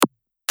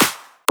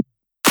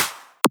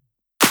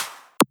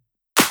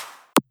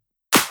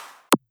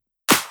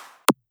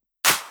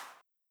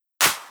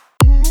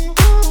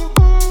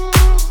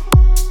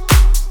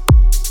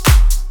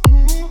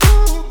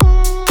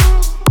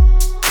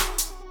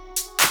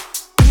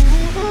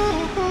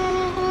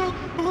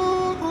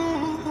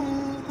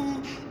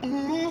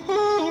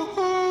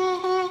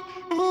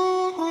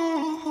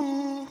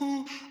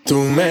Tú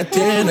me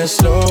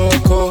tienes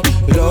loco,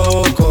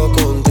 loco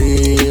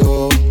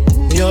contigo.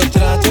 Yo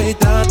trato y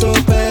trato,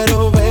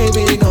 pero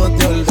baby no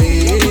te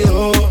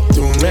olvido.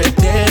 Tú me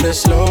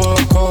tienes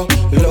loco,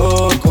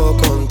 loco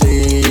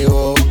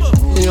contigo.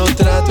 Yo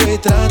trato y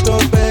trato,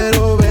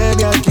 pero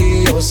baby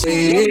aquí yo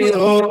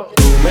sigo.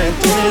 Tú me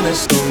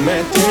tienes, tú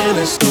me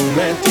tienes, tú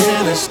me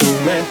tienes, tú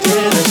me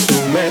tienes, tú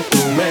me, tú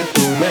me,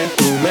 tú me,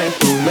 tú me,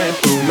 tú me,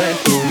 tú me,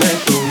 tú me,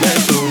 tú me,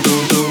 tú, tú,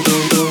 tú, tú,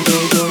 tú,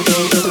 tú,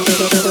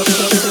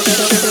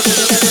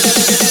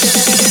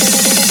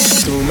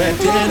 tú me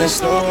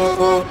tienes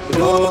loco,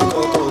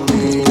 loco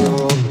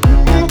conmigo.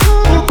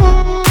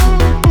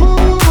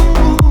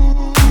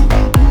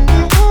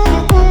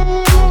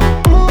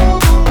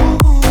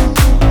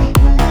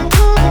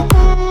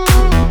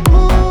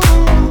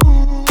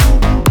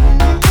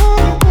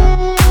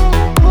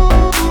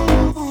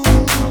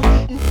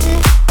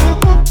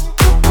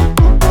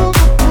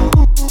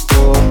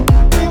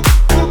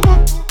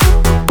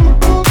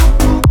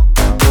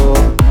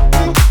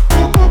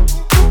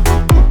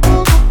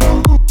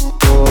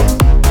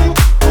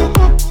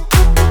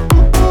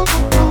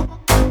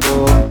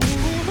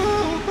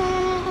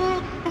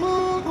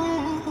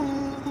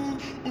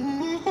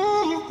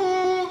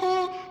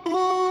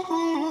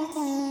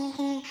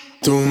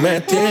 Tú me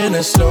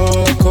tienes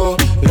loco,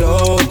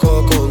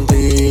 loco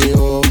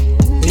contigo.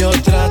 Yo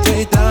trato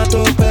y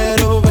trato,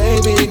 pero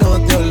baby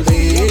no te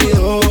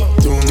olvido.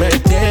 Tú me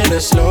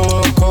tienes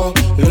loco,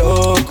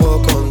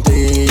 loco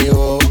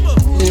contigo.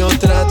 Yo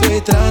trato y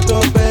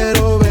trato,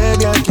 pero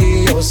baby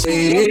aquí yo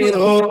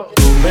sigo.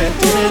 Tú me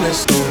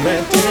tienes, tú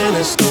me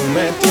tienes, tú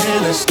me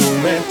tienes, tú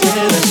me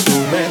tienes, tú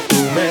me, tú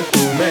me, tú